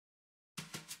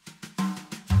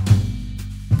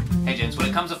gents, when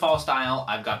it comes to fall style,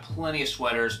 I've got plenty of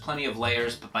sweaters, plenty of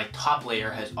layers, but my top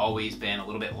layer has always been a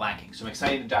little bit lacking. So I'm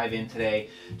excited to dive in today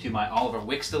to my Oliver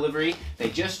Wicks delivery. They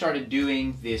just started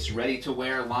doing this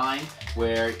ready-to-wear line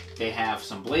where they have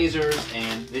some blazers,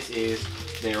 and this is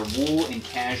their wool and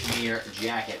cashmere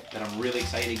jacket that I'm really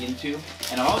excited to get into.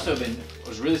 And I've also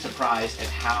was really surprised at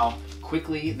how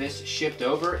quickly this shipped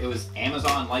over. It was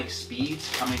Amazon-like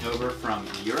speeds coming over from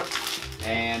Europe.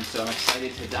 And so I'm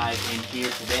excited to dive in here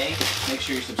today. Make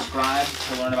sure you subscribe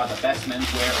to learn about the best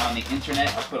menswear on the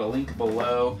internet. I'll put a link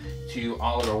below to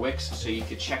Oliver Wicks so you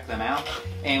could check them out.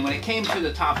 And when it came to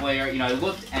the top layer, you know, I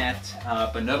looked at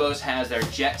Bonobos has their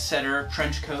Jet Setter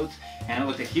trench coat, and I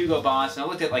looked at Hugo Boss, and I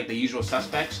looked at like the usual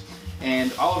suspects.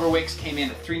 And Oliver Wicks came in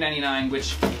at $3.99,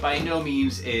 which by no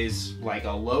means is like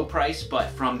a low price, but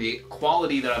from the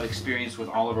quality that I've experienced with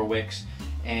Oliver Wicks,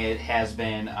 it has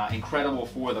been incredible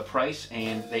for the price.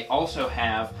 And they also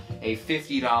have a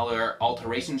 $50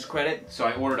 alterations credit. So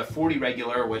I ordered a 40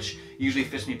 regular, which usually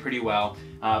fits me pretty well,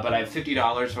 but I have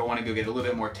 $50 if I want to go get a little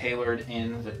bit more tailored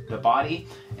in the body.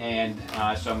 And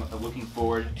so I'm looking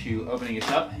forward to opening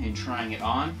it up and trying it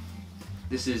on.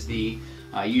 This is the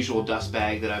usual dust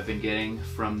bag that I've been getting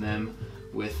from them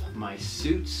with my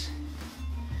suits.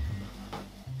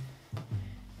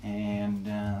 And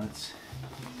let's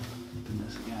open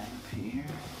this guy up here.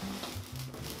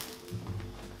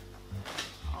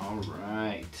 All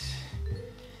right.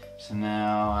 So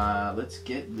now let's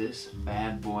get this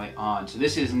bad boy on. So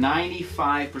this is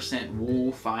 95%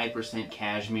 wool, 5%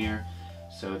 cashmere.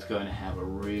 So it's going to have a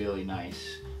really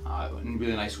nice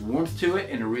warmth to it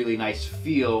and a really nice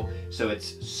feel. So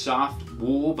it's soft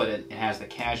wool, but it has the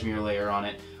cashmere layer on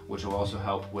it, which will also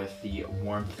help with the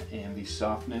warmth and the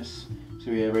softness. So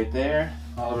we have right there,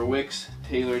 Oliver Wicks,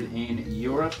 tailored in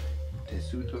Europe.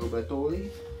 Tessuto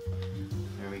Batoli.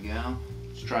 There we go.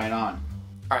 Let's try it on.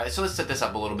 Alright, so let's set this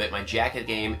up a little bit. My jacket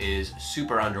game is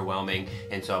super underwhelming,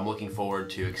 and so I'm looking forward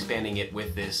to expanding it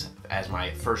with this as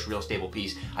my first real stable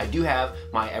piece. I do have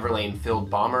my Everlane filled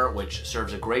bomber, which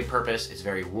serves a great purpose. It's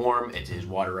very warm, it is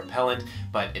water repellent,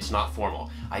 but it's not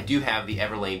formal. I do have the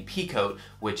Everlane Peacoat,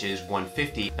 which is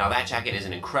 $150. Now that jacket is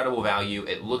an incredible value.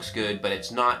 It looks good, but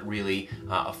it's not really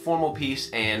a formal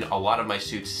piece, and a lot of my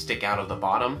suits stick out of the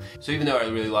bottom. So even though I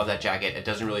really love that jacket, it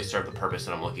doesn't really serve the purpose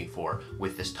that I'm looking for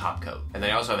with this top coat. And then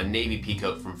I also have a navy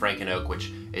peacoat from Frank & Oak,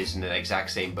 which is in the exact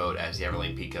same boat as the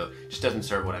Everlane Peacoat. Just doesn't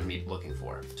serve what I'm looking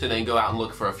for. So then go out and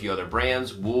look for a few other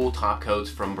brands. Wool top coats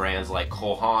from brands like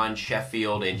Haan,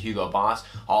 Sheffield, and Hugo Boss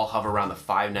all hover around the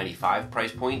 $5.95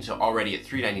 price point. So already at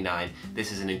 $3.99,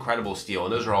 this is an incredible steal,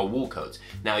 and those are all wool coats.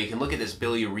 Now you can look at this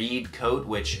Billy Reid coat,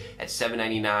 which at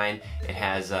 $7.99, it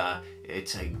has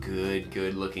it's a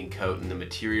good looking coat, and the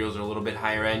materials are a little bit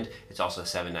higher end. It's also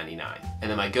 $7.99.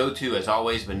 And then my go-to, as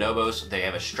always, Bonobos. They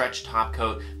have a stretch top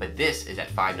coat, but this is at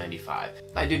 $5.95.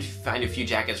 I did find a few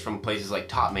jackets from places like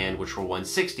Topman, which were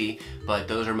 $160, but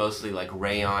those are mostly like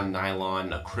rayon,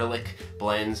 nylon, acrylic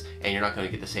blends, and you're not going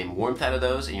to get the same warmth out of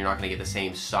those, and you're not going to get the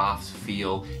same soft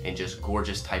feel and just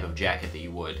gorgeous type of jacket that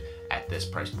you would at this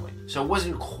price point. So I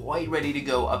wasn't quite ready to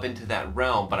go up into that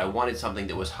realm, but I wanted something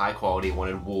that was high quality. I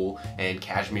wanted wool, and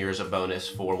cashmere as a bonus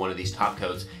for one of these top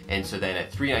coats. And so then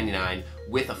at $3.99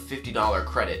 with a $50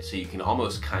 credit, so you can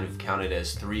almost kind of count it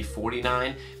as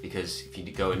 $3.49, because if you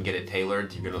go and get it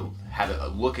tailored, you're gonna have it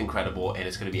look incredible, and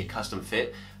it's gonna be a custom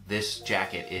fit. This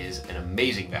jacket is an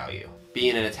amazing value.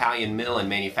 Being an Italian mill and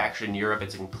manufactured in Europe,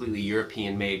 it's a completely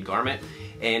European-made garment,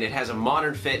 and it has a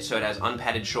modern fit, so it has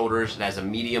unpadded shoulders, it has a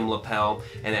medium lapel,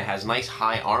 and it has nice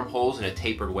high armholes and a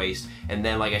tapered waist. And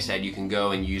then, like I said, you can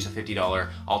go and use a $50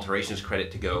 alterations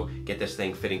credit to go get this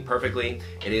thing fitting perfectly.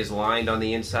 It is lined on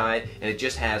the inside, and it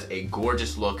just has a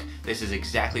gorgeous look. This is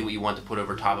exactly what you want to put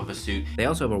over top of a suit. They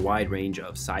also have a wide range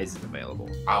of sizes available.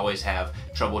 I always have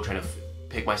trouble trying to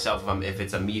pick myself if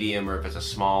it's a medium or if it's a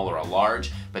small or a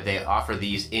large, but they offer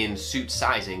these in suit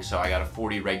sizing, so I got a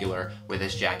 40 regular with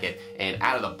this jacket, and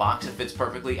out of the box it fits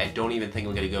perfectly. I don't even think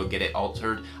I'm gonna go get it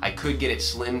altered. I could get it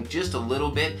slimmed just a little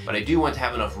bit, but I do want to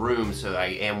have enough room so that I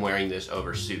am wearing this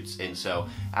over suits. And so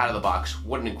out of the box,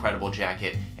 what an incredible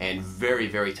jacket, and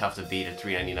very tough to beat at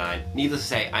 $3.99. Needless to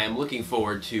say, I am looking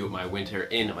forward to my winter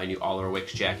in my new Oliver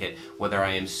Wicks jacket, whether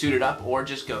I am suited up or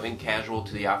just going casual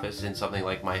to the office in something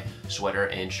like my sweater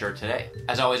and shirt today.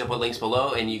 As always, I'll put links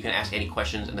below, and you can ask any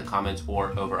questions in the comments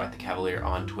or over at the Kavalier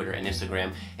on Twitter and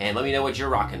Instagram, and let me know what you're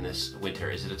rocking this winter.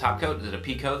 Is it a top coat? Is it a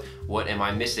peacoat? What am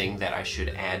I missing that I should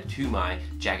add to my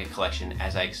jacket collection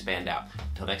as I expand out?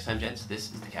 Until next time, gents,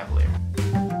 this is the Kavalier.